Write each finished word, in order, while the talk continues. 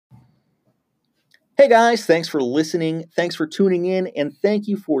Hey guys, thanks for listening. Thanks for tuning in. And thank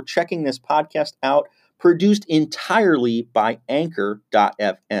you for checking this podcast out, produced entirely by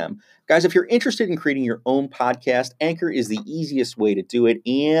Anchor.fm. Guys, if you're interested in creating your own podcast, Anchor is the easiest way to do it.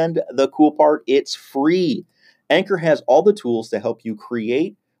 And the cool part, it's free. Anchor has all the tools to help you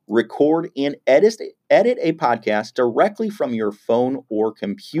create, record, and edit a podcast directly from your phone or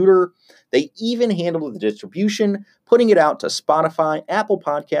computer. They even handle the distribution, putting it out to Spotify, Apple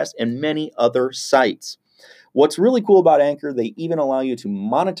Podcasts, and many other sites. What's really cool about Anchor, they even allow you to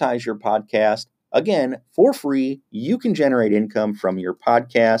monetize your podcast. Again, for free, you can generate income from your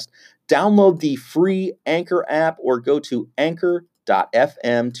podcast. Download the free Anchor app or go to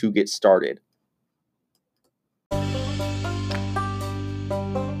anchor.fm to get started.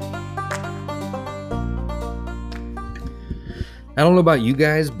 I don't know about you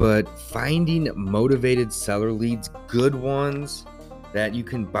guys, but finding motivated seller leads, good ones that you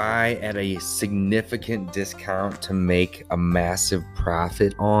can buy at a significant discount to make a massive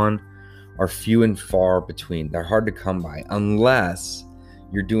profit on, are few and far between. They're hard to come by unless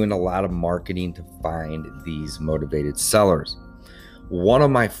you're doing a lot of marketing to find these motivated sellers. One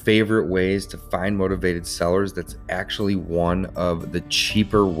of my favorite ways to find motivated sellers, that's actually one of the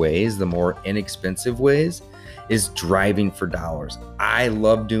cheaper ways, the more inexpensive ways, is driving for dollars. I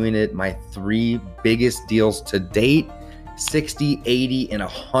love doing it. My 3 biggest deals to date, $60,000, $80,000, and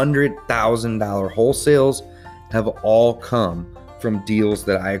 $100,000 wholesales, have all come from deals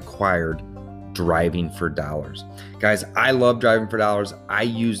that I acquired driving for dollars. Guys, I love driving for dollars. I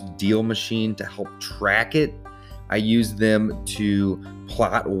use Deal Machine to help track it. I use them to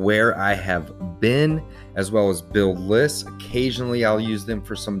plot where I have been, as well as build lists. Occasionally, I'll use them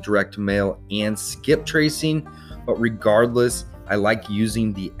for some direct mail and skip tracing. But regardless, I like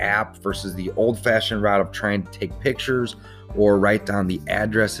using the app versus the old-fashioned route of trying to take pictures or write down the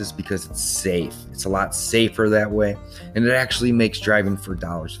addresses, because it's safe. It's a lot safer that way. And it actually makes driving for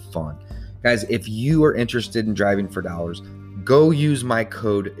dollars fun. Guys, if you are interested in driving for dollars, go use my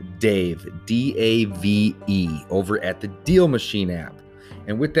code DAVE, D-A-V-E, over at the Deal Machine app.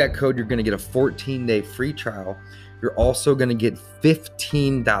 And with that code, you're going to get a 14-day free trial. You're also going to get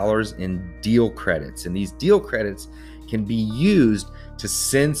 $15 in deal credits. And these deal credits can be used to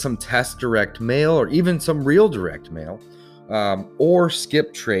send some test direct mail, or even some real direct mail, or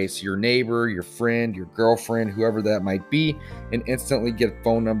skip trace your neighbor, your friend, your girlfriend, whoever that might be, and instantly get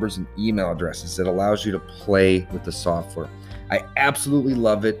phone numbers and email addresses. It allows you to play with the software. I absolutely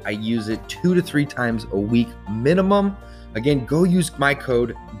love it. I use it 2 to 3 times a week minimum. Again, go use my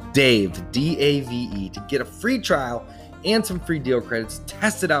code DAVE, D-A-V-E, to get a free trial and some free deal credits.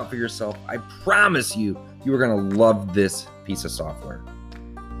 Test it out for yourself. I promise you, you are going to love this piece of software.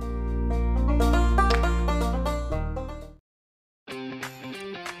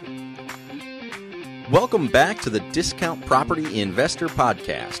 Welcome back to the Discount Property Investor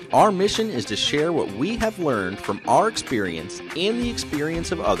Podcast. Our mission is to share what we have learned from our experience and the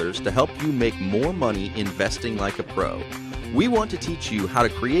experience of others to help you make more money investing like a pro. We want to teach you how to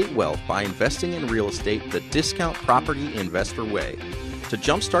create wealth by investing in real estate the Discount Property Investor way. To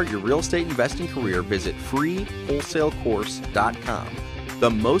jumpstart your real estate investing career, visit freewholesalecourse.com, the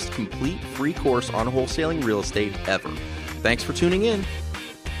most complete free course on wholesaling real estate ever. Thanks for tuning in.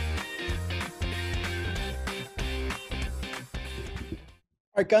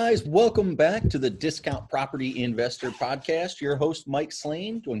 All right, guys, welcome back to the Discount Property Investor Podcast. Your host, Mike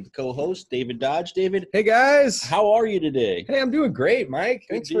Slane, joined with co-host David Dodge. David, Hey guys, how are you today? Hey, I'm doing great, Mike.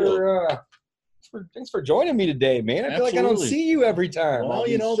 Thanks for joining me today, man. I feel like I don't see you every time. Well,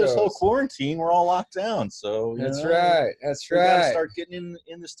 this whole quarantine, we're all locked down, so That's right. We got to start getting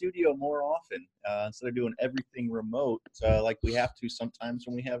in the studio more often instead of doing everything remote, like we have to sometimes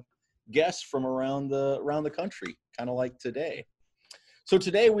when we have guests from around the country, kind of like today. So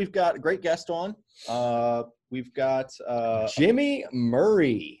today we've got a great guest on. We've got Jimmy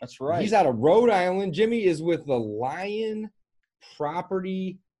Murray. That's right. He's out of Rhode Island. Jimmy is with the Lion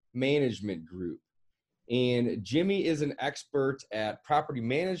Property Management Group. And Jimmy is an expert at property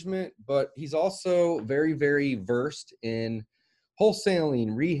management, but he's also very, very versed in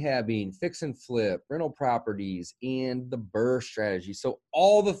wholesaling, rehabbing, fix and flip, rental properties, and the BRRRR strategy. So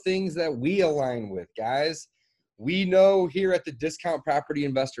all the things that we align with, guys. We know here at the Discount Property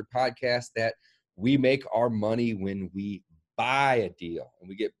Investor Podcast that we make our money when we buy a deal, and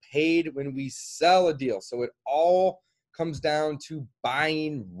we get paid when we sell a deal. So it all comes down to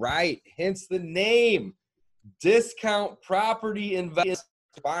buying right, hence the name, Discount Property Investor,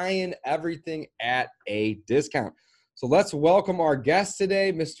 buying everything at a discount. So let's welcome our guest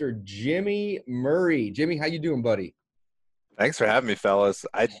today, Mr. Jimmy Murray. Jimmy, how you doing, buddy? Thanks for having me, fellas.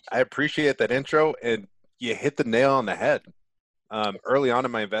 I appreciate that intro, and you hit the nail on the head. Early on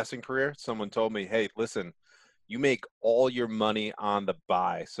in my investing career, someone told me, "Hey, listen, you make all your money on the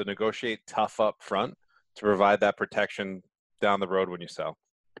buy, so negotiate tough up front to provide that protection down the road when you sell."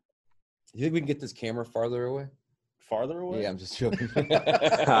 You think we can get this camera farther away? Farther away? Yeah, I'm just joking.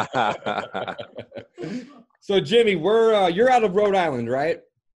 So, Jimmy, you're out of Rhode Island, right?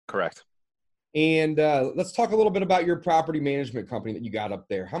 Correct. And let's talk a little bit about your property management company that you got up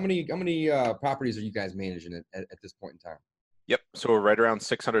there. How many properties are you guys managing at this point in time? Yep. So we're right around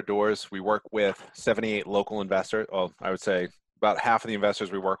 600 doors. We work with 78 local investors. Well, I would say about half of the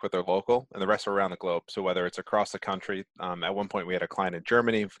investors we work with are local, and the rest are around the globe. So whether it's across the country, at one point we had a client in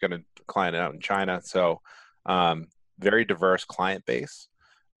Germany, we've got a client out in China. So very diverse client base,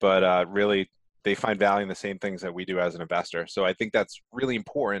 but really they find value in the same things that we do as an investor. So I think that's really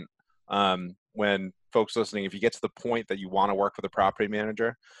important. When folks listening, if you get to the point that you want to work with a property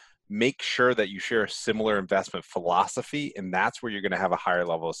manager, make sure that you share a similar investment philosophy, and that's where you're going to have a higher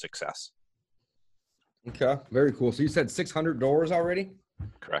level of success. Okay, very cool. So you said 600 doors already?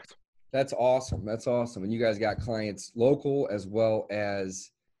 Correct. That's awesome. That's awesome. And you guys got clients local as well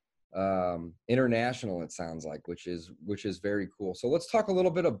as international, it sounds like, which is very cool. So let's talk a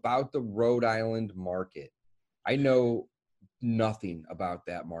little bit about the Rhode Island market. I know nothing about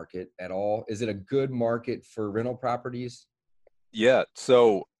that market at all. Is it a good market for rental properties? Yeah.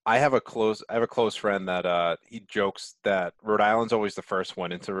 So I have a close friend that he jokes that Rhode Island's always the first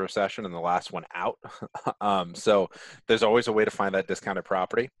one into a recession and the last one out. So there's always a way to find that discounted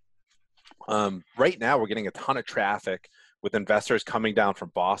property. Right now we're getting a ton of traffic with investors coming down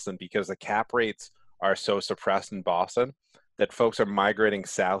from Boston because the cap rates are so suppressed in Boston that folks are migrating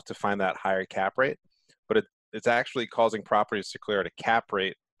south to find that higher cap rate. But it's actually causing properties to clear at a cap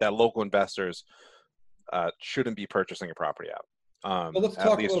rate that local investors shouldn't be purchasing a property at. Well, let's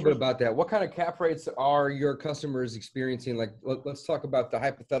talk a little bit about that. What kind of cap rates are your customers experiencing? Like, let's talk about the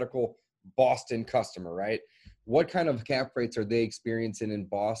hypothetical Boston customer, right? What kind of cap rates are they experiencing in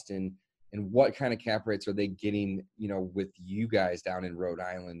Boston, and what kind of cap rates are they getting, with you guys down in Rhode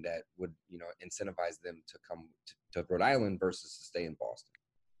Island that would, incentivize them to come to Rhode Island versus to stay in Boston?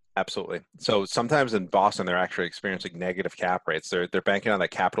 Absolutely. So sometimes in Boston, they're actually experiencing negative cap rates. They're banking on that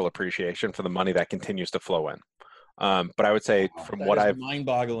capital appreciation for the money that continues to flow in. But I would say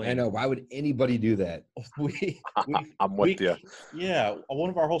mind-boggling. I know. Why would anybody do that? I'm with you. Yeah. One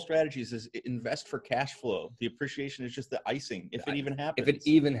of our whole strategies is invest for cash flow. The appreciation is just the icing, if it even happens. If it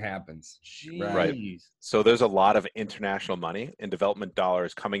even happens. Jeez. Right. So there's a lot of international money and development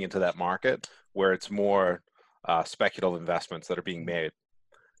dollars coming into that market where it's more speculative investments that are being made.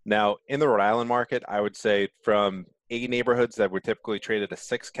 Now, in the Rhode Island market, I would say from A neighborhoods that would typically trade at a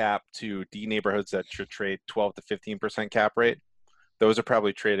 6 cap to D neighborhoods that should trade 12 to 15% cap rate, those are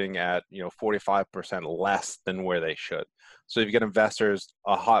probably trading at 45% less than where they should. So if you get investors,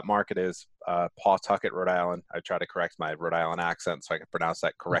 a hot market is Pawtucket, Rhode Island. I try to correct my Rhode Island accent so I can pronounce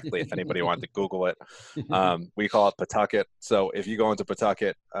that correctly if anybody wanted to Google it. We call it Pawtucket. So if you go into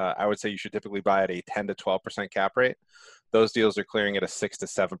Pawtucket, I would say you should typically buy at a 10 to 12% cap rate. Those deals are clearing at a 6 to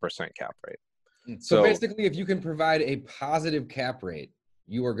 7% cap rate. So basically, if you can provide a positive cap rate,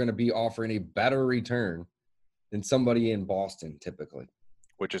 you are going to be offering a better return than somebody in Boston typically.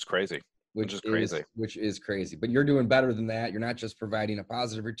 Which is crazy. Which is crazy. But you're doing better than that. You're not just providing a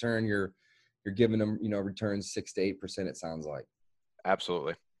positive return. You're giving them, returns 6 to 8%, it sounds like.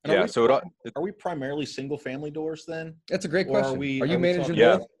 Absolutely. And are we primarily single family doors then? That's a great question. Are you managing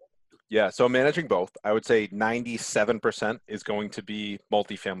both? Yeah, so I'm managing both. I would say 97% is going to be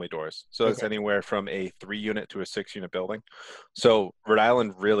multifamily doors. So that's anywhere from a 3-unit to a 6-unit building. So Rhode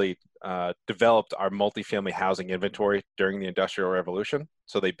Island really developed our multifamily housing inventory during the Industrial Revolution.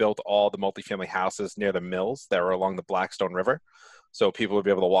 So they built all the multifamily houses near the mills that were along the Blackstone River. So people would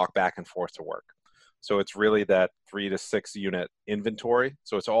be able to walk back and forth to work. So it's really that 3 to 6 unit inventory.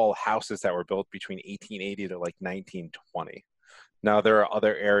 So it's all houses that were built between 1880 to like 1920. Now, there are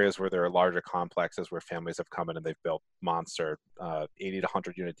other areas where there are larger complexes where families have come in and they've built monster 80 to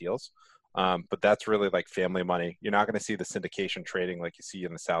 100 unit deals. But that's really like family money. You're not going to see the syndication trading like you see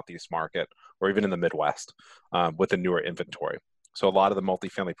in the Southeast market or even in the Midwest with the newer inventory. So a lot of the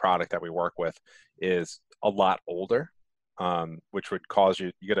multifamily product that we work with is a lot older, which would cause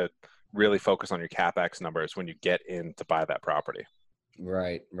you got to really focus on your CapEx numbers when you get in to buy that property.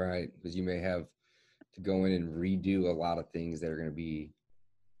 Right. Because you may have to go in and redo a lot of things that are going to be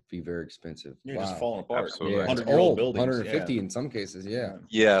be very expensive. You're Wow. just falling apart. Absolutely. Yeah, it's 100-year-old old, buildings. 150 yeah. in some cases. Yeah.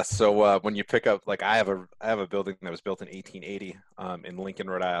 Yeah. So when you pick up, like I have a building that was built in 1880 in Lincoln,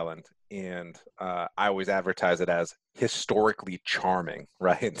 Rhode Island, and I always advertise it as historically charming,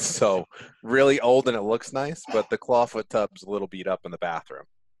 right? So really old and it looks nice, but the clawfoot tub's a little beat up in the bathroom.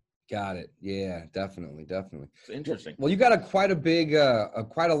 Got it. Yeah, definitely. It's interesting. Well, you got quite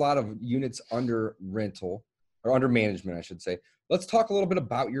a lot of units under rental or under management, I should say. Let's talk a little bit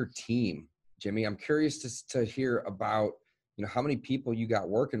about your team, Jimmy. I'm curious to hear about, how many people you got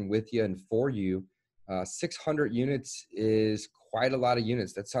working with you and for you. 600 units is quite a lot of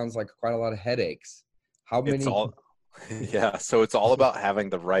units. That sounds like quite a lot of headaches. How many? Yeah. So it's all about having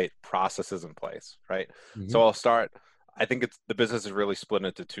the right processes in place, right? Mhm. So I'll start. I think the business is really split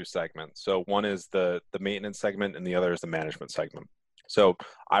into two segments. So one is the maintenance segment and the other is the management segment. So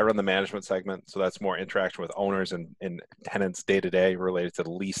I run the management segment. So that's more interaction with owners and tenants day to day related to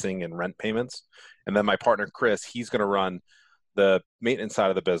leasing and rent payments. And then my partner, Chris, he's going to run the maintenance side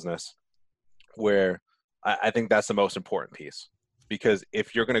of the business, where I think that's the most important piece. Because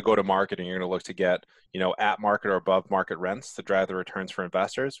if you're going to go to market and you're going to look to get, at market or above market rents to drive the returns for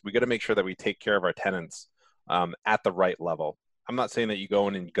investors, we got to make sure that we take care of our tenants at the right level. I'm not saying that you go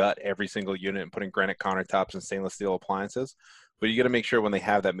in and gut every single unit and put in granite countertops and stainless steel appliances, but you got to make sure when they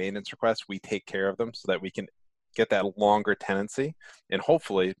have that maintenance request, we take care of them so that we can get that longer tenancy. And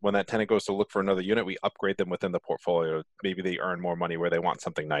hopefully when that tenant goes to look for another unit, we upgrade them within the portfolio. Maybe they earn more money where they want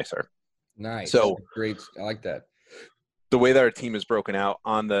something nicer. Nice. So great. I like that. The way that our team is broken out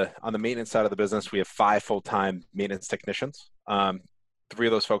on the maintenance side of the business, we have 5 full-time maintenance technicians. 3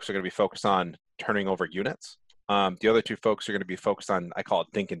 of those folks are going to be focused on turning over units. The other 2 folks are going to be focused on, I call it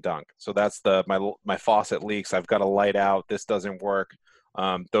dink and dunk. So that's my faucet leaks. I've got a light out. This doesn't work.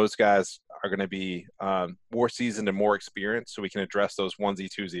 Those guys are going to be more seasoned and more experienced, so we can address those onesie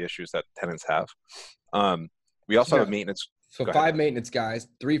twosie issues that tenants have. We also have a maintenance. So 5 maintenance guys,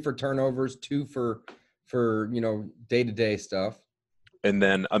 3 for turnovers, 2 for day-to-day stuff. And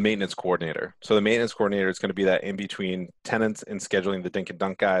then a maintenance coordinator. So the maintenance coordinator is going to be that in between tenants and scheduling the dink and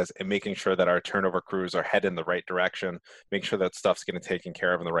dunk guys and making sure that our turnover crews are headed in the right direction, make sure that stuff's getting taken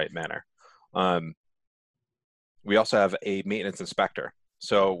care of in the right manner. We also have a maintenance inspector.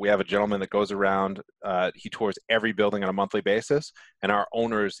 So we have a gentleman that goes around, he tours every building on a monthly basis, and our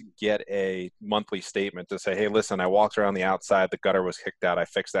owners get a monthly statement to say, hey, listen, I walked around the outside, the gutter was kicked out, I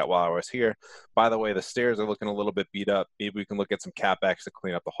fixed that while I was here. By the way, the stairs are looking a little bit beat up. Maybe we can look at some CapEx to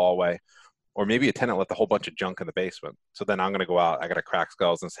clean up the hallway. Or maybe a tenant left a whole bunch of junk in the basement. So then I'm going to go out, I got to crack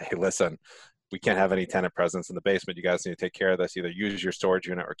skulls and say, hey, listen, we can't have any tenant presence in the basement. You guys need to take care of this. Either use your storage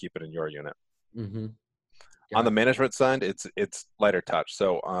unit or keep it in your unit. Mm-hmm. On the management side, it's lighter touch.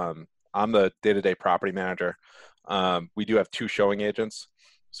 So I'm the day-to-day property manager. We do have 2 showing agents.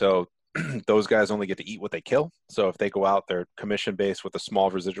 So those guys only get to eat what they kill. So if they go out, they're commission-based with a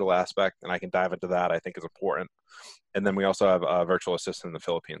small residual aspect, and I can dive into that, I think is important. And then we also have a virtual assistant in the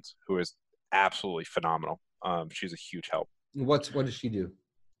Philippines who is absolutely phenomenal. She's a huge help. What does she do?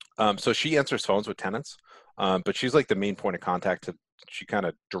 So she answers phones with tenants, but she's like the main point of contact. She kind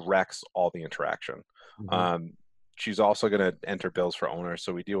of directs all the interaction. Mm-hmm. She's also going to enter bills for owners.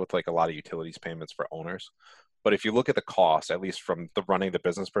 So we deal with like a lot of utilities payments for owners. But if you look at the cost, at least from the running the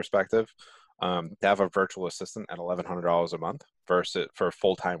business perspective, to have a virtual assistant at $1,100 a month versus for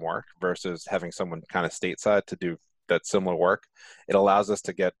full-time work versus having someone kind of stateside to do that similar work, it allows us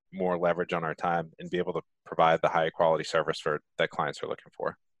to get more leverage on our time and be able to provide the high quality service that clients are looking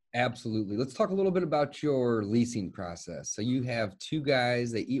for. Absolutely. Let's talk a little bit about your leasing process. So you have 2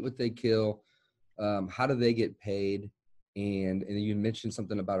 guys, they eat what they kill. How do they get paid? And you mentioned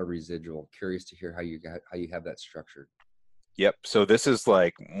something about a residual. Curious to hear how you have that structured. Yep. So this is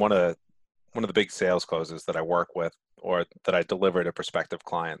like one of the big sales closes that I work with or that I deliver to prospective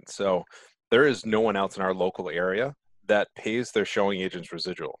clients. So there is no one else in our local area that pays their showing agents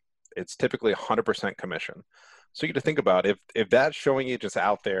residual. It's typically 100% commission. So you get to think about if that showing agent's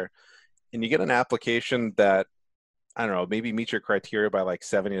out there and you get an application that, I don't know, maybe meets your criteria by like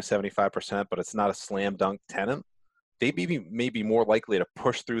 70 to 75%, but it's not a slam dunk tenant, they may be more likely to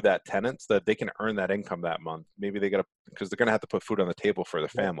push through that tenant so that they can earn that income that month. Maybe because they're going to have to put food on the table for their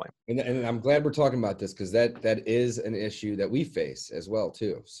family. And I'm glad we're talking about this because that is an issue that we face as well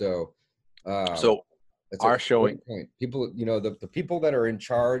too. So that's our showing point. People, the people that are in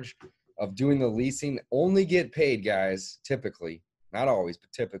charge of doing the leasing only get paid, guys, typically, not always,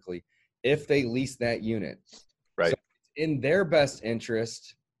 but typically, if they lease that unit. Right. So it's in their best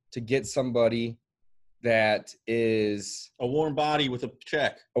interest to get somebody that is a warm body with a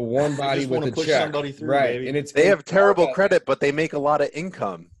check. A warm body with a push check. somebody through, right. baby. And they have terrible credit, but they make a lot of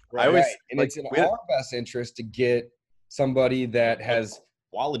income. I always and like it's in our best interest to get somebody that has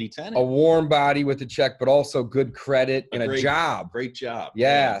quality tenant, a warm body with a check, but also good credit and a job. Great job.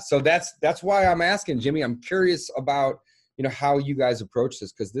 Yeah. So that's why I'm asking, Jimmy. I'm curious about, how you guys approach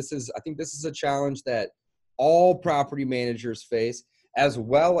this, because I think this is a challenge that all property managers face, as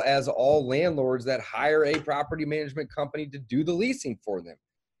well as all landlords that hire a property management company to do the leasing for them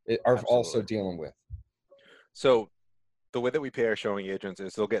are also dealing with. So the way that we pay our showing agents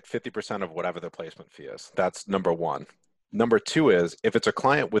is they'll get 50% of whatever their placement fee is. That's number one. Number two is if it's a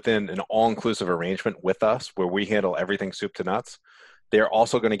client within an all-inclusive arrangement with us where we handle everything soup to nuts, they're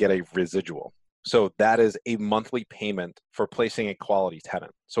also going to get a residual. So that is a monthly payment for placing a quality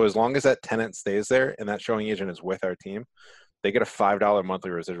tenant. So as long as that tenant stays there and that showing agent is with our team, they get a $5 monthly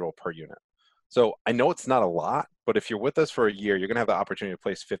residual per unit. So I know it's not a lot, but if you're with us for a year, you're going to have the opportunity to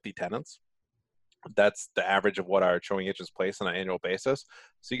place 50 tenants. That's the average of what our showing agents place on an annual basis.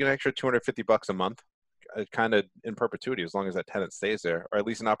 So you get an extra $250 a month, kind of in perpetuity, as long as that tenant stays there, or at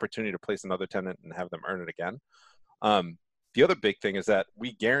least an opportunity to place another tenant and have them earn it again. The other big thing is that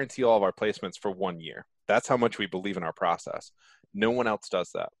we guarantee all of our placements for 1 year. That's how much we believe in our process. No one else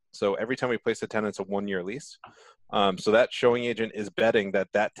does that. So every time we place a tenant, it's a 1-year lease. So that showing agent is betting that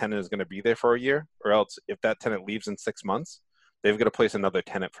that tenant is going to be there for a year, or else if that tenant leaves in 6 months, they've got to place another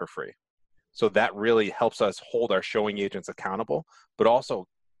tenant for free. So that really helps us hold our showing agents accountable, but also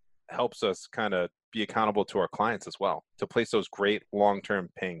helps us kind of be accountable to our clients as well to place those great long-term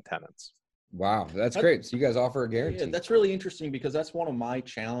paying tenants. Wow, that's great. So you guys offer a guarantee. Yeah, that's really interesting because that's one of my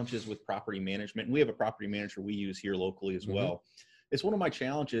challenges with property management. And we have a property manager we use here locally as well. It's one of my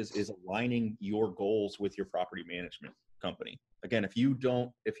challenges is aligning your goals with your property management company. Again, if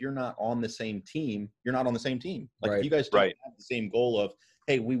you're not on the same team, you're not on the same team. Like if you guys don't have the same goal of,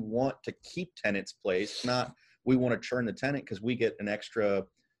 hey, we want to keep tenants placed, not we want to churn the tenant because we get an extra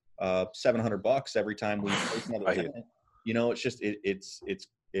 $700 every time we place another tenant. It's just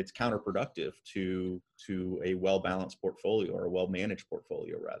it's counterproductive to a well-balanced portfolio or a well-managed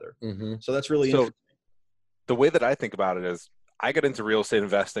portfolio rather. So that's really interesting. The way that I think about it is I got into real estate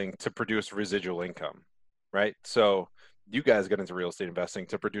investing to produce residual income, right? So you guys got into real estate investing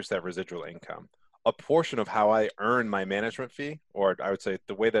to produce that residual income. A portion of how I earn my management fee, or I would say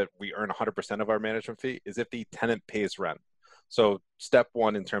the way that we earn 100% of our management fee, is if the tenant pays rent. So step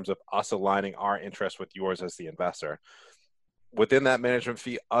one in terms of us aligning our interest with yours as the investor. Within that management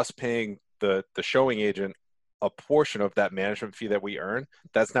fee, us paying the showing agent a portion of that management fee that we earn,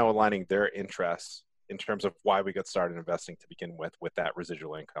 that's now aligning their interests in terms of why we got started investing to begin with that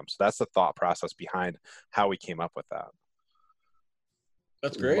residual income. So that's the thought process behind how we came up with that.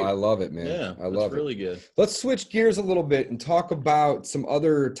 That's great. I love it, man. Yeah, I love it. Really good. Let's switch gears a little bit and talk about some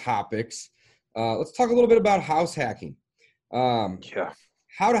other topics. Let's talk a little bit about house hacking. How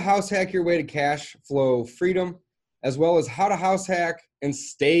to house hack your way to cash flow freedom, as well as how to house hack and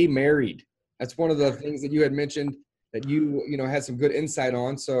stay married. That's one of the things that you had mentioned that you had some good insight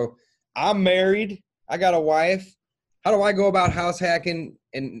on. So I'm married. I got a wife. How do I go about house hacking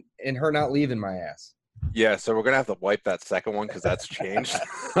and her not leaving my ass? Yeah, so we're going to have to wipe that second one because that's changed.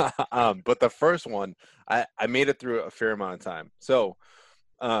 But the first one, I made it through a fair amount of time. So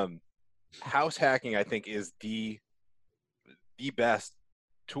house hacking, I think, is the best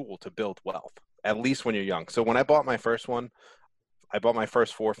tool to build wealth, at least when you're young. So when I bought my first one, I bought my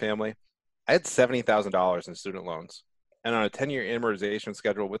first 4-family. I had $70,000 in student loans. And on a 10-year amortization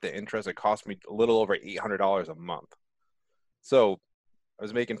schedule with the interest, it cost me a little over $800 a month. So I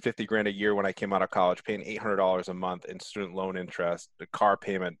was making $50,000 a year when I came out of college, paying $800 a month in student loan interest, the car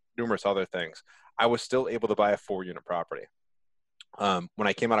payment, numerous other things. I was still able to buy a 4-unit property. When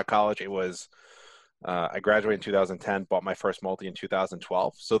I came out of college, it was I graduated in 2010, bought my first multi in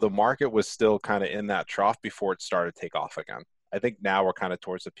 2012. So the market was still kind of in that trough before it started to take off again. I think now we're kind of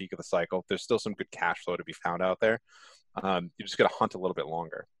towards the peak of the cycle. There's still some good cash flow to be found out there. You just got to hunt a little bit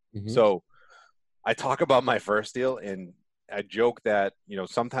longer. So I talk about my first deal, and I joke that,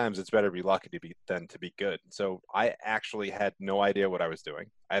 sometimes it's better to be lucky than to be good. So I actually had no idea what I was doing.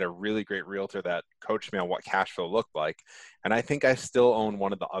 I had a really great realtor that coached me on what cash flow looked like. And I think I still own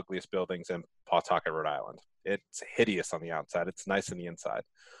one of the ugliest buildings in Pawtucket, Rhode Island. It's hideous on the outside. It's nice on the inside.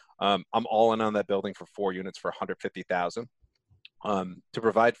 I'm all in on that building for 4 units for $150,000. To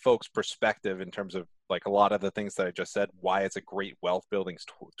provide folks perspective in terms of like a lot of the things that I just said, why it's a great wealth building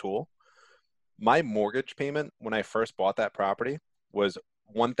tool. My mortgage payment when I first bought that property was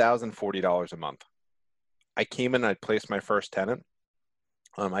 $1,040 a month. I came in and I placed my first tenant.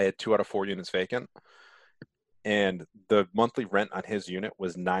 I had 2 out of 4 units vacant. and the monthly rent on his unit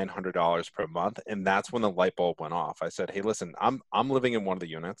was $900 per month. And that's when the light bulb went off. I said, hey, listen, I'm living in one of the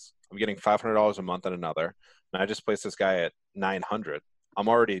units. I'm getting $500 a month in another. And I just placed this guy at 900. I'm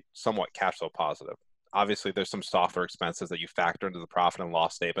already somewhat cash flow positive. Obviously, there's some software expenses that you factor into the profit and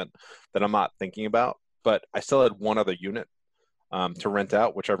loss statement that I'm not thinking about. But I still had one other unit to rent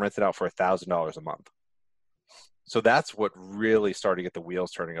out, which I rented out for $1,000 a month. So that's what really started to get the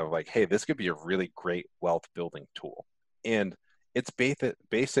wheels turning of like, hey, this could be a really great wealth building tool. And it's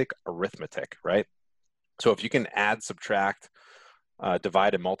basic arithmetic, right? So if you can add, subtract,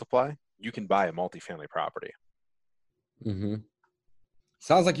 divide, and multiply, you can buy a multifamily property. Mm-hmm.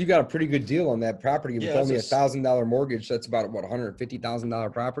 Sounds like you got a pretty good deal on that property. With only $1,000 mortgage, that's about what,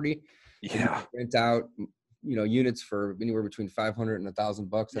 $150,000 property. Yeah. Rent out, units for anywhere between $500 and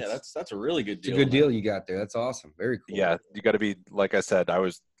 $1,000. That's a really good deal. It's a good deal you got there. That's awesome. Very cool. Yeah, you got to be, like I said, I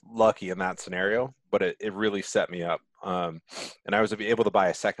was lucky in that scenario, but it really set me up. And I was able to buy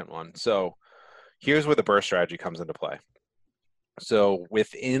a second one. So here's where the burst strategy comes into play. So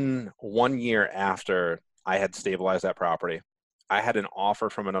within 1 year after I had stabilized that property, I had an offer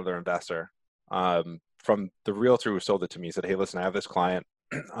from another investor, from the realtor who sold it to me. He said, hey, listen, I have this client.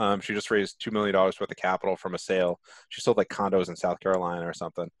 She just raised $2 million worth of capital from a sale. She sold like condos in South Carolina or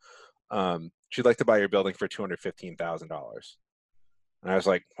something. She'd like to buy your building for $215,000. And I was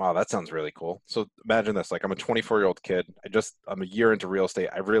like, wow, that sounds really cool. So imagine this, like I'm a 24-year-old kid. I'm a year into real estate.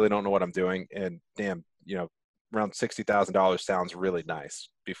 I really don't know what I'm doing. And damn, around $60,000 sounds really nice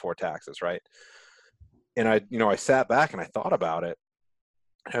before taxes, right? And I sat back and I thought about it.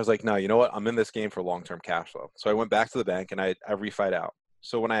 I was like, no, you know what? I'm in this game for long-term cash flow. So I went back to the bank and I refied out.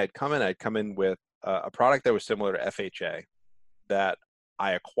 So when I'd come in with a product that was similar to FHA that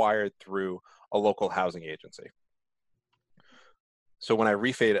I acquired through a local housing agency. So when I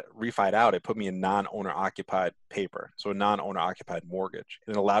refied out, it put me in non-owner occupied paper. So a non-owner occupied mortgage.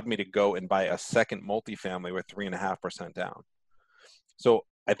 And it allowed me to go and buy a second multifamily with 3.5% down. So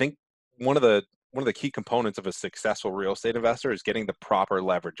I think one of the key components of a successful real estate investor is getting the proper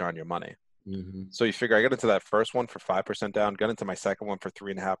leverage on your money. Mm-hmm. So you figure I got into that first one for 5% down, got into my second one for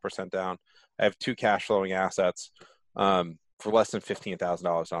 3.5% down. I have two cash flowing assets for less than $15,000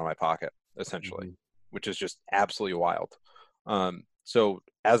 out of my pocket, essentially, Mm-hmm. which is just absolutely wild. So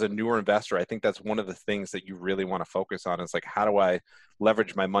as a newer investor, I think that's one of the things that you really want to focus on is like, how do I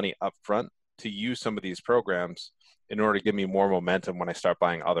leverage my money up front to use some of these programs in order to give me more momentum when I start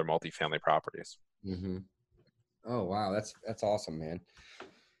buying other multifamily properties? Mm-hmm. Oh, wow. That's awesome, man.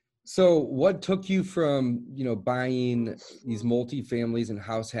 So what took you from, buying these multifamilies and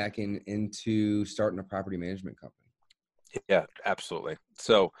house hacking into starting a property management company? Yeah, absolutely.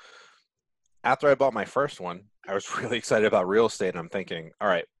 So after I bought my first one, I was really excited about real estate. And I'm thinking, all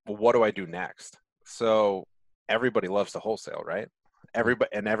right, well, what do I do next? So everybody loves to wholesale, right?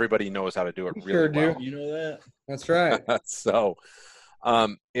 Everybody knows how to do it really Sure do. well. You know that? That's right. So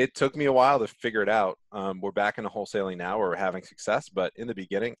it took me a while to figure it out. We're back into wholesaling now. We're having success, but in the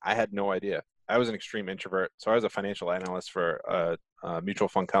beginning, I had no idea. I was an extreme introvert. So I was a financial analyst for a mutual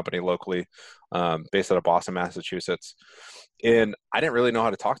fund company locally, based out of Boston, Massachusetts. And I didn't really know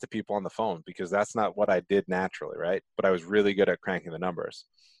how to talk to people on the phone because that's not what I did naturally, right? But I was really good at cranking the numbers.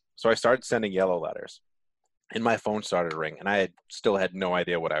 So I started sending yellow letters and my phone started to ring and I still had no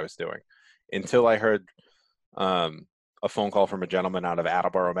idea what I was doing until I heard a phone call from a gentleman out of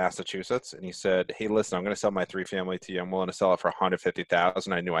Attleboro, Massachusetts. And he said, hey, listen, I'm going to sell my 3-family to you. I'm willing to sell it for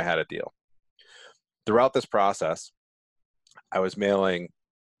 $150,000. I knew I had a deal. Throughout this process, I was mailing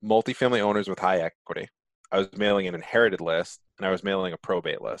multifamily owners with high equity. I was mailing an inherited list, and I was mailing a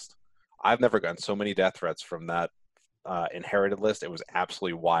probate list. I've never gotten so many death threats from that inherited list. It was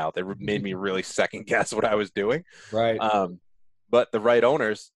absolutely wild. It made me really second guess what I was doing. Right. But the right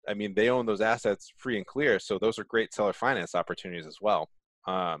owners, I mean, they own those assets free and clear. So those are great seller finance opportunities as well.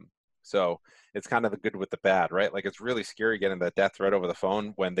 So it's kind of the good with the bad, right? Like it's really scary getting that death threat over the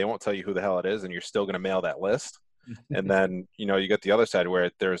phone when they won't tell you who the hell it is and you're still going to mail that list. And then, you get the other side where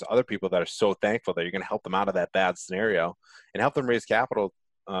there's other people that are so thankful that you're going to help them out of that bad scenario and help them raise capital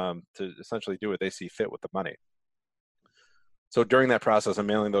to essentially do what they see fit with the money. So during that process, I'm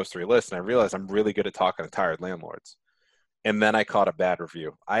mailing those 3 lists and I realized I'm really good at talking to tired landlords. And then I caught a bad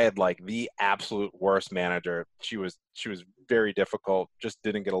review. I had like the absolute worst manager. She was very difficult, just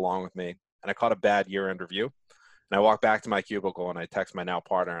didn't get along with me. And I caught a bad year-end review. And I walked back to my cubicle and I text my now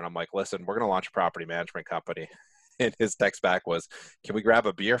partner and I'm like, listen, we're going to launch a property management company. And his text back was, can we grab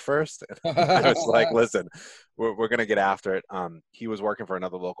a beer first? And I was like, listen, we're going to get after it. He was working for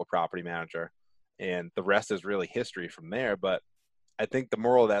another local property manager and the rest is really history from there. But I think the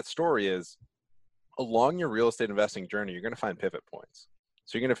moral of that story is along your real estate investing journey, you're going to find pivot points.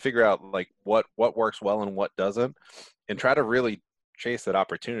 So you're going to figure out like what works well and what doesn't, and try to really chase that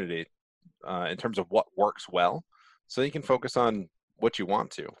opportunity in terms of what works well, so you can focus on what you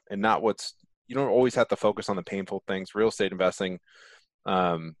want to, and not you don't always have to focus on the painful things. Real estate investing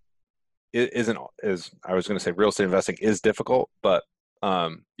real estate investing is difficult, but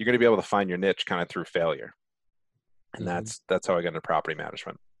you're going to be able to find your niche kind of through failure. And that's how I got into property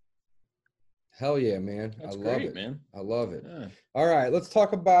management. Hell yeah, man. That's I love great, it, man. I love it. Yeah. All right, let's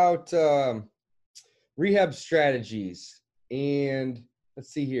talk about rehab strategies. And let's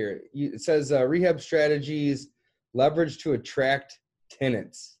see here. It says rehab strategies leverage to attract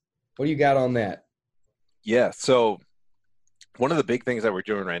tenants. What do you got on that? Yeah. So one of the big things that we're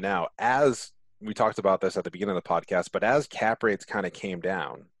doing right now, as we talked about this at the beginning of the podcast, but as cap rates kind of came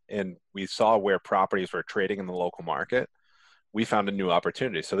down and we saw where properties were trading in the local market, we found a new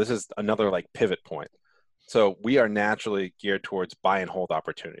opportunity. So this is another like pivot point. So we are naturally geared towards buy and hold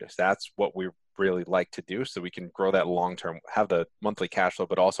opportunities. That's what we really like to do, so we can grow that long-term, have the monthly cash flow,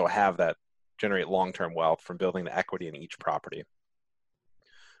 but also have that generate long-term wealth from building the equity in each property.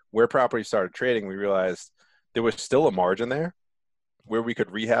 Where properties started trading, we realized there was still a margin there where we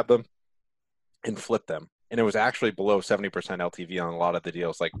could rehab them and flip them. And it was actually below 70% LTV on a lot of the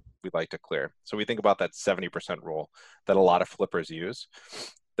deals like we'd like to clear. So we think about that 70% rule that a lot of flippers use.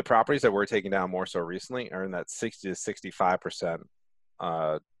 The properties that we're taking down more so recently are in that 60 to 65%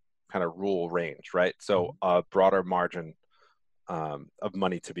 kind of rule range, right? So a broader margin of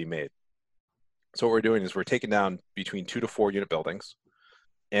money to be made. So what we're doing is we're taking down between 2 to 4 unit buildings,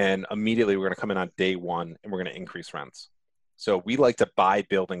 and immediately we're going to come in on day one and we're going to increase rents. So we like to buy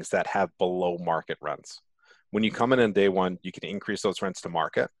buildings that have below market rents. When you come in on day one, you can increase those rents to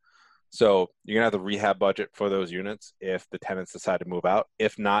market. So you're going to have the rehab budget for those units if the tenants decide to move out.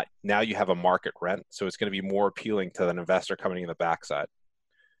 If not, now you have a market rent. So it's going to be more appealing to an investor coming in the backside.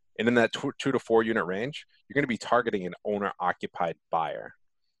 And in that 2 to 4 unit range, you're going to be targeting an owner-occupied buyer.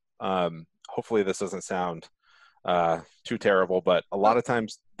 Hopefully this doesn't sound too terrible, but a lot of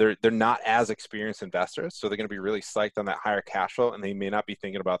times they're not as experienced investors, so they're going to be really psyched on that higher cash flow, and they may not be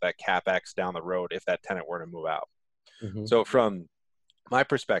thinking about that CapEx down the road if that tenant were to move out. So from my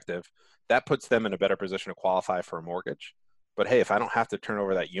perspective, that puts them in a better position to qualify for a mortgage. But hey, if I don't have to turn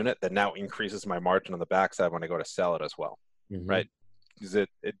over that unit, that now increases my margin on the backside when I go to sell it as well, right? Because it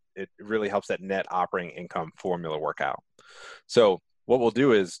really helps that net operating income formula work out. So what we'll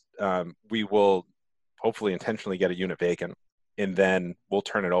do is we will hopefully intentionally get a unit vacant, and then we'll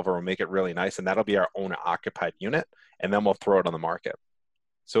turn it over and make it really nice, and that'll be our owner occupied unit, and then we'll throw it on the market.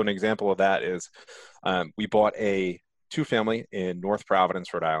 So an example of that is we bought a 2-family in North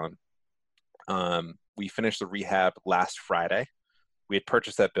Providence, Rhode Island. We finished the rehab last Friday. We had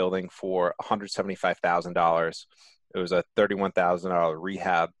purchased that building for $175,000. It was a $31,000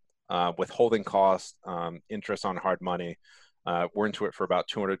 rehab with holding costs, interest on hard money. We're into it for about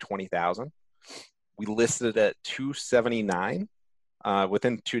 $220,000. We listed it at $279.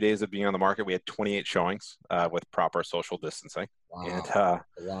 Within 2 days of being on the market, we had 28 showings with proper social distancing. Wow. And, a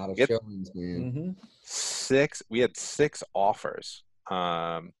lot of showings, man. We had 6 offers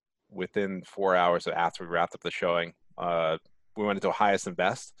within 4 hours after we wrapped up the showing. We went into a highest and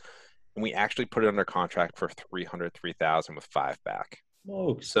best, and we actually put it under contract for $303,000 with 5 back.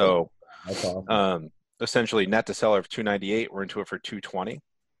 Whoa, so that's awesome. Essentially net to seller of $298. We're into it for $220,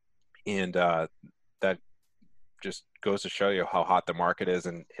 and that just goes to show you how hot the market is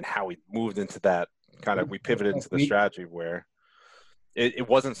and how we moved into that we pivoted into the strategy where it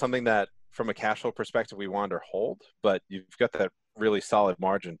wasn't something that from a cash flow perspective we wanted to hold, but you've got that really solid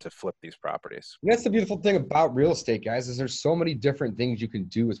margin to flip these properties. And that's the beautiful thing about real estate, guys, is there's so many different things you can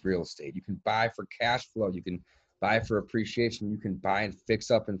do with real estate. You can buy for cash flow. You can buy for appreciation. You can buy and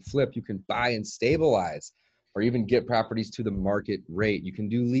fix up and flip. You can buy and stabilize, or even get properties to the market rate. You can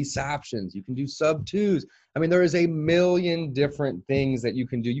do lease options. You can do sub-2s. I mean, there is a million different things that you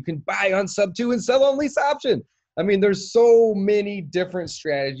can do. You can buy on sub-2 and sell on lease option. I mean, there's so many different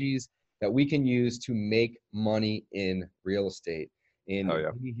strategies that we can use to make money in real estate. And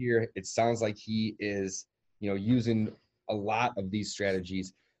here, it sounds like he is, using a lot of these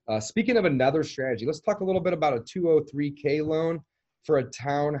strategies. Speaking of another strategy, let's talk a little bit about a 203K loan for a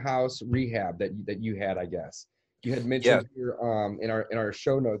townhouse rehab that you had, I guess. You had mentioned here in our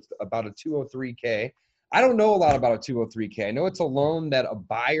show notes about a 203K. I don't know a lot about a 203K. I know it's a loan that a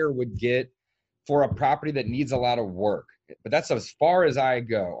buyer would get for a property that needs a lot of work, but that's as far as I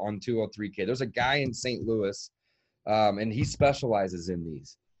go on 203K. There's a guy in St. Louis, and he specializes in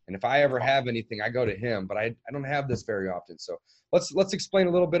these. And if I ever have anything, I go to him, but I don't have this very often. So let's explain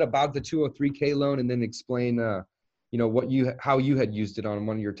a little bit about the 203K loan, and then explain, how you had used it on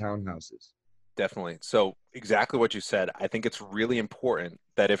one of your townhouses. Definitely. So exactly what you said. I think it's really important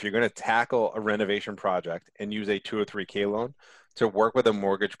that if you're going to tackle a renovation project and use a 203K loan, to work with a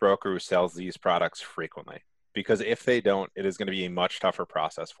mortgage broker who sells these products frequently, because if they don't, it is going to be a much tougher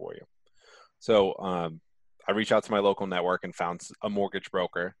process for you. So I reached out to my local network and found a mortgage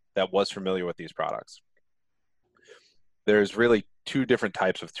broker that was familiar with these products. There's really two different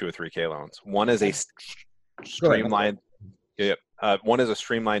types of 203K loans. One is a streamlined, one is a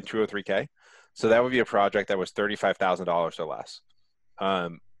streamlined 203K. So that would be a project that was $35,000 or less.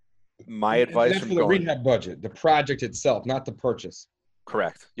 My advice for the rehab budget, the project itself, not the purchase.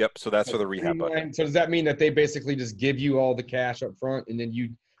 Correct. Yep. So that's for the rehab budget. So does that mean that they basically just give you all the cash up front, and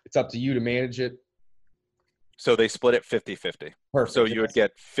then it's up to you to manage it? So they split it 50-50. Perfect. So you would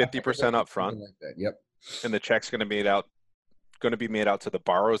get 50% up front. Like that. Yep. And the check's going to be made out to the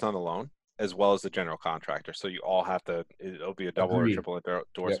borrowers on the loan as well as the general contractor. So you all have to, it'll be a double or triple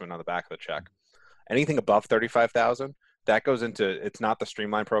endorsement on the back of the check. Anything above 35,000, that goes into, it's not the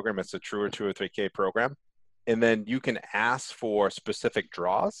streamline program, it's a truer 203K program. And then you can ask for specific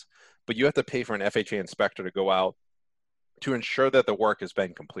draws, but you have to pay for an FHA inspector to go out to ensure that the work has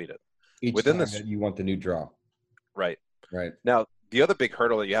been completed. Within this, you want the new draw. Right. Right. Now, the other big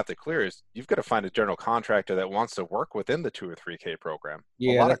hurdle that you have to clear is you've got to find a general contractor that wants to work within the 203K program.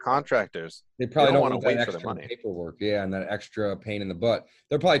 Yeah, a lot of contractors, they probably don't want to wait for the money. Paperwork, yeah, and that extra pain in the butt.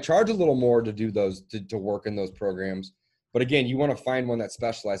 They'll probably charge a little more to do those, to work in those programs. But again, you want to find one that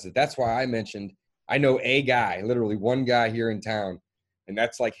specializes. That's why I mentioned, I know a guy, literally one guy here in town, and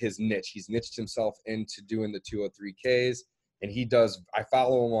that's like his niche. He's niched himself into doing the 203Ks, and I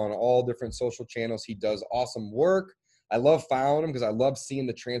follow him on all different social channels. He does awesome work. I love following him because I love seeing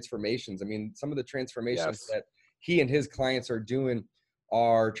the transformations. I mean, some of the transformations that he and his clients are doing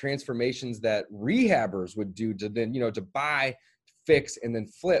are transformations that rehabbers would do to then, to buy, fix, and then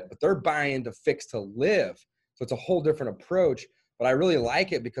flip. But they're buying to fix to live. So it's a whole different approach. But I really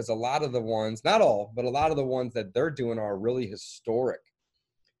like it because a lot of the ones, not all, but a lot of the ones that they're doing are really historic.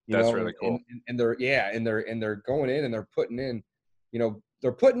 That's really cool. And they're going in and they're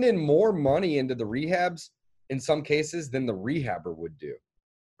putting in more money into the rehabs in some cases than the rehabber would do,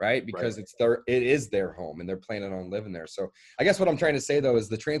 right? Because it is their home and they're planning on living there. So I guess what I'm trying to say though is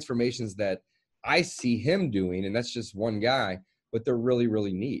the transformations that I see him doing, and that's just one guy, but they're really,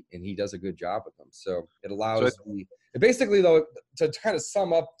 really neat, and he does a good job with them. So it allows basically though, to kind of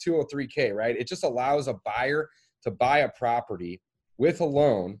sum up 203K, right? It just allows a buyer to buy a property with a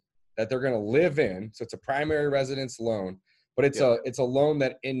loan that they're going to live in. So it's a primary residence loan, but it's a loan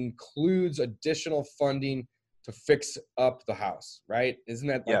that includes additional funding to fix up the house, right? Isn't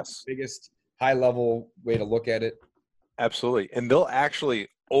that the biggest high level way to look at it? Absolutely. And they'll actually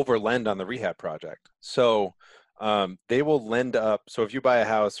overlend on the rehab project. So they will lend up. So if you buy a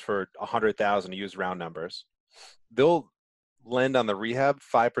house for $100,000, use round numbers, they'll lend on the rehab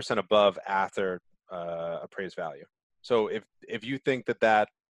 5% above after appraised value. So if you think that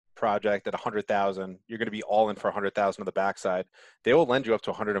project at $100,000, you're going to be all in for $100,000 on the backside, they will lend you up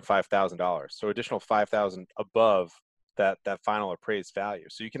to $105,000. So additional $5,000 above that final appraised value.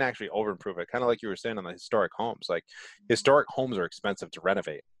 So you can actually over improve it. Kind of like you were saying on the historic homes. Like historic homes are expensive to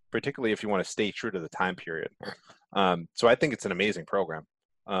renovate, particularly if you want to stay true to the time period. So I think it's an amazing program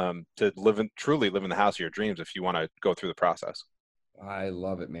to truly live in the house of your dreams if you want to go through the process. I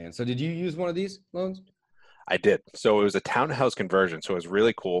love it, man. So did you use one of these loans? I did. So it was a townhouse conversion. So it was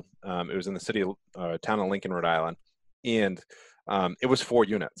really cool. It was in the town of Lincoln, Rhode Island. And it was 4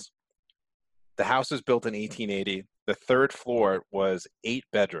 units. The house was built in 1880. The third floor was 8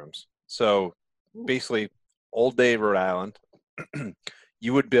 bedrooms. So basically, old day Rhode Island,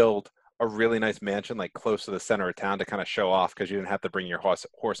 you would build a really nice mansion like close to the center of town to kind of show off because you didn't have to bring your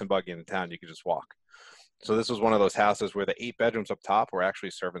horse and buggy into town. You could just walk. So this was one of those houses where the 8 bedrooms up top were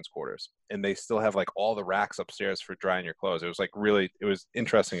actually servants' quarters, and they still have like all the racks upstairs for drying your clothes. It was like it was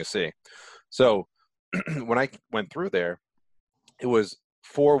interesting to see. So when I went through there, it was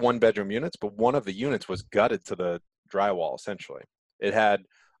 4 one-bedroom units, but one of the units was gutted to the drywall, essentially. It had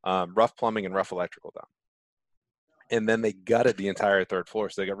rough plumbing and rough electrical done. And then they gutted the entire 3rd floor.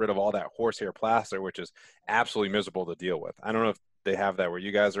 So they got rid of all that horsehair plaster, which is absolutely miserable to deal with. I don't know if they have that where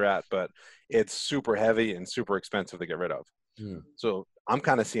you guys are at, but it's super heavy and super expensive to get rid of. So I'm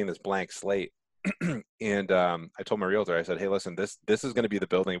kind of seeing this blank slate. And I told my realtor, I said, hey, listen, this is going to be the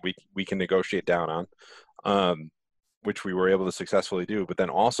building we can negotiate down on, which we were able to successfully do. But then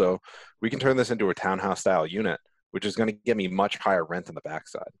also we can turn this into a townhouse style unit which is going to get me much higher rent on the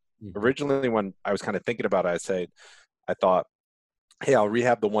backside. Originally, when I was kind of thinking about it, I thought, hey, I'll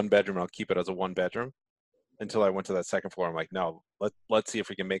rehab the 1 bedroom and I'll keep it as a 1 bedroom, until I went to that second floor. I'm like, no, let's see if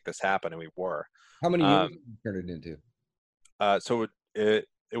we can make this happen. And we were. How many units did you turn it into? So it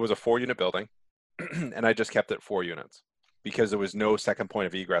was a 4-unit building, and I just kept it 4 units because there was no second point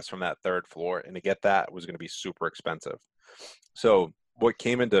of egress from that 3rd floor. And to get that was going to be super expensive. So what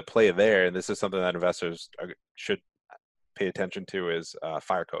came into play there, and this is something that investors should pay attention to, is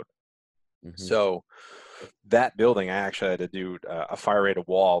fire code. So that building, I actually had to do a fire rated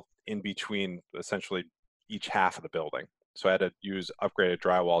wall in between essentially each half of the building. So I had to use upgraded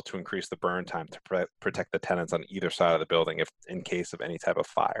drywall to increase the burn time to protect the tenants on either side of the building if in case of any type of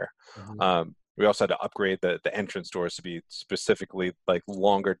fire. We also had to upgrade the entrance doors to be specifically like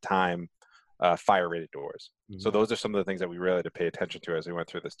longer time fire rated doors. So those are some of the things that we really had to pay attention to as we went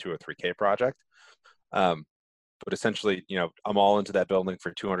through this 203K project. But essentially, you know, I'm all into that building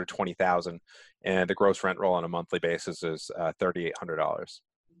for $220,000, and the gross rent roll on a monthly basis is $3,800.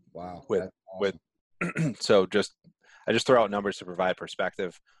 Wow. With so I just throw out numbers to provide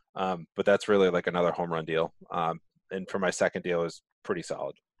perspective, but that's really like another home run deal. And for my second deal is pretty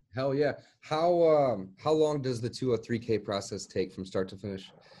solid. Hell yeah. How long does the 203K process take from start to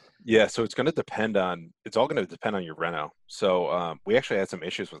finish? Yeah, so it's all going to depend on your reno. So we actually had some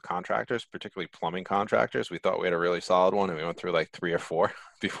issues with contractors, particularly plumbing contractors. We thought we had a really solid one, and we went through like 3 or 4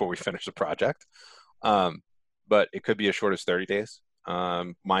 before we finished the project. But it could be as short as 30 days.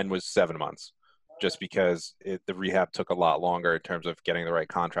 Mine was 7 months, just because the rehab took a lot longer in terms of getting the right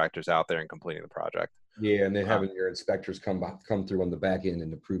contractors out there and completing the project. Yeah, and then having your inspectors come through on the back end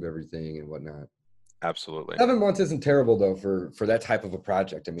and approve everything and whatnot. Absolutely. 7 months isn't terrible though for that type of a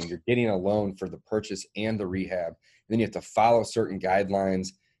project. I mean, you're getting a loan for the purchase and the rehab, and then you have to follow certain guidelines.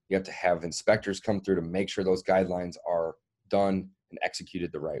 You have to have inspectors come through to make sure those guidelines are done and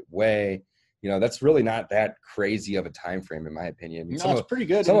executed the right way. You know, that's really not that crazy of a time frame, in my opinion. I mean, it's pretty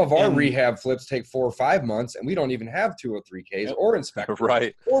good. Some of our rehab flips take 4 or 5 months, and we don't even have 203Ks or inspectors,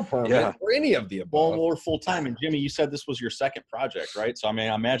 right, or permit, or any of the above. Well, or full time. And Jimmy, you said this was your second project, right? So I mean,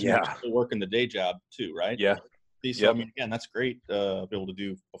 I imagine you're still working the day job too, right? Yeah. So I mean, again, that's great to be able to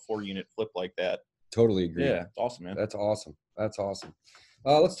do a 4-unit flip like that. Totally agree. Yeah, it's awesome, man. That's awesome. That's awesome.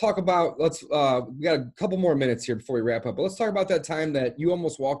 Let's talk about, we got a couple more minutes here before we wrap up, but let's talk about that time that you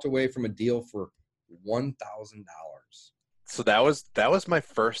almost walked away from a deal for $1,000. So that was my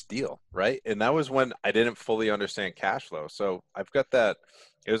first deal, right? And that was when I didn't fully understand cash flow. So I've got that.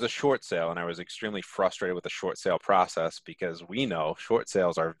 It was a short sale, and I was extremely frustrated with the short sale process because we know short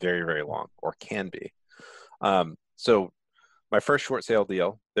sales are very, very long, or can be. So my first short sale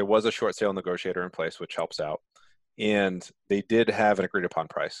deal, there was a short sale negotiator in place, which helps out. And they did have an agreed upon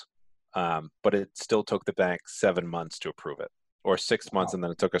price, but it still took the bank 7 months to approve it, or 6 months, and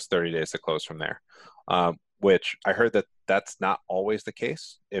then it took us 30 days to close from there, which I heard that that's not always the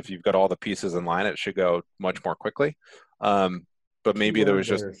case. If you've got all the pieces in line, it should go much more quickly. But maybe there was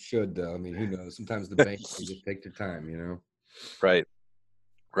just – should, though. I mean, who knows? Sometimes the bank can just take their time, you know? Right.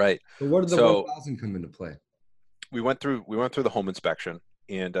 So where did the 1,000 come into play? We went through the home inspection,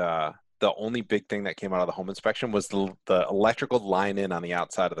 and the only big thing that came out of the home inspection was the electrical line in on the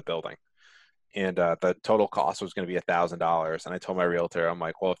outside of the building. And the total cost was going to be $1,000. And I told my realtor, I'm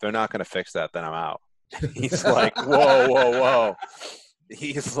like, well, if they're not going to fix that, then I'm out. He's like, whoa.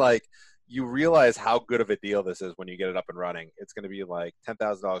 He's like, you realize how good of a deal this is when you get it up and running. It's going to be like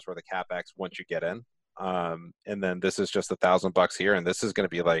 $10,000 worth of CapEx once you get in. And then this is just $1,000 here. And this is going to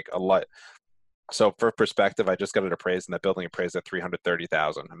be like a lot. So for perspective, I just got it appraised, and that building appraised at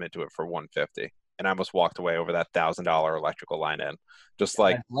 $330,000. I'm into it for $150,000, and I almost walked away over that $1,000 electrical line in. Just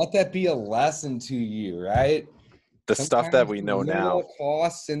like, let that be a lesson to you, right? The stuff that we know now.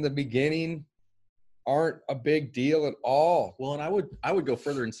 Costs in the beginning aren't a big deal at all. Well, and I would go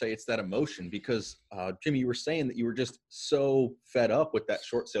further and say it's that emotion, because Jimmy, you were saying that you were just so fed up with that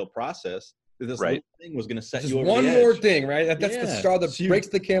short sale process. This little thing was going to set you over one the edge. more thing, right? That's the straw that breaks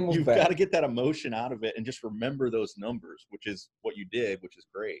the camel's back. You've got to get that emotion out of it and just remember those numbers, which is what you did, which is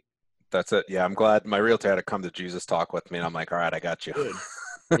great. That's it. Yeah, I'm glad my realtor had to come to Jesus talk with me, and I'm like, all right, I got you. Good.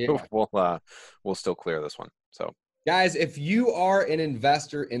 Yeah. We'll still clear this one. So, guys, if you are an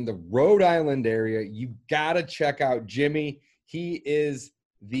investor in the Rhode Island area, you got to check out Jimmy. He is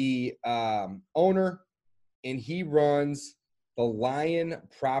the owner, and he runs the Lion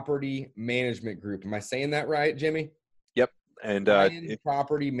Property Management Group. Am I saying that right, Jimmy? Yep. And Lion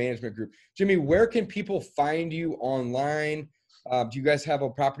Property Management Group. Jimmy, where can people find you online? Do you guys have a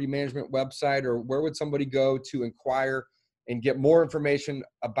property management website, or where would somebody go to inquire and get more information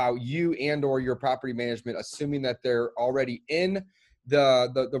about you and or your property management, assuming that they're already in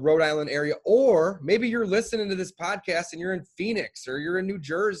the Rhode Island area, or maybe you're listening to this podcast and you're in Phoenix, or you're in New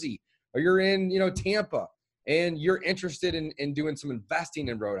Jersey, or you're in, Tampa, and you're interested in doing some investing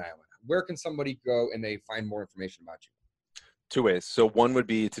in Rhode Island. Where can somebody go and they find more information about you? Two ways. So one would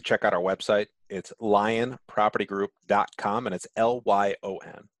be to check out our website. It's lyonpropertygroup.com, and it's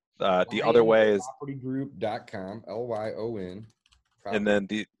LYON. The other way is propertygroup.com, LYON. And then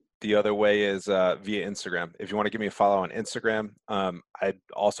the other way is via Instagram. If you want to give me a follow on Instagram, I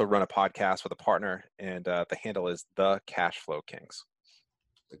also run a podcast with a partner, and the handle is The Cash Flow Kings.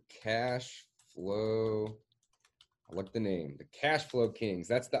 The Cash Flow. I like the name. The Cash Flow Kings.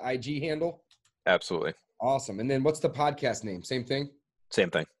 That's the IG handle? Absolutely. Awesome. And then what's the podcast name? Same thing? Same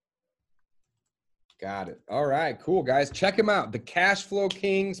thing. Got it. All right, cool, guys. Check them out. The Cash Flow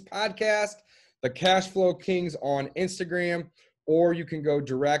Kings podcast, The Cash Flow Kings on Instagram, or you can go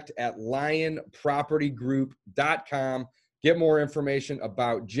direct at lyonpropertygroup.com. Get more information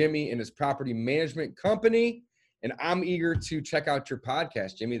about Jimmy and his property management company. And I'm eager to check out your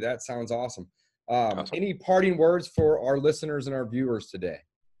podcast, Jimmy. That sounds awesome. Awesome. Any parting words for our listeners and our viewers today?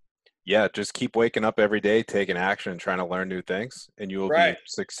 Yeah, just keep waking up every day, taking action, and trying to learn new things, and you will be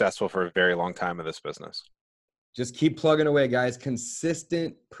successful for a very long time in this business. Just keep plugging away, guys.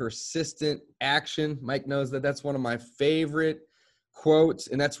 Consistent, persistent action. Mike knows that that's one of my favorite quotes,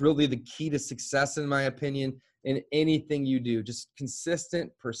 and that's really the key to success, in my opinion, in anything you do. Just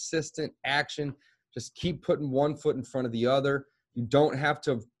consistent, persistent action. Just keep putting one foot in front of the other. You don't have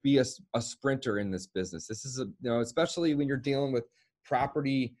to be a sprinter in this business. This is especially when you're dealing with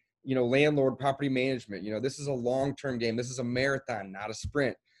property, landlord property management. This is a long-term game. This is a marathon, not a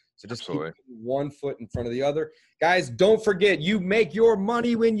sprint. So just keep one foot in front of the other. Guys, don't forget, you make your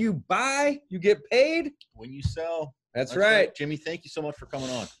money when you buy. You get paid when you sell. That's right. Jimmy, thank you so much for coming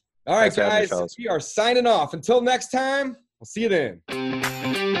on. All right, guys, we are signing off. Until next time, we'll see you then.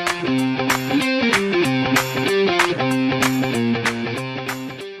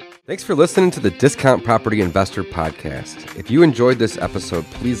 Thanks for listening to the Discount Property Investor Podcast. If you enjoyed this episode,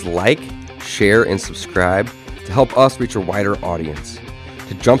 please like, share, and subscribe to help us reach a wider audience.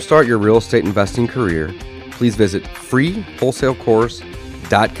 To jumpstart your real estate investing career, please visit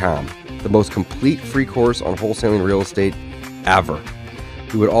freewholesalecourse.com, the most complete free course on wholesaling real estate ever.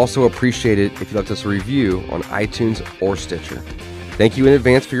 We would also appreciate it if you left us a review on iTunes or Stitcher. Thank you in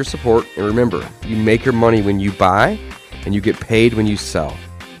advance for your support, and remember, you make your money when you buy, and you get paid when you sell.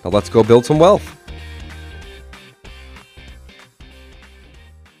 Now let's go build some wealth.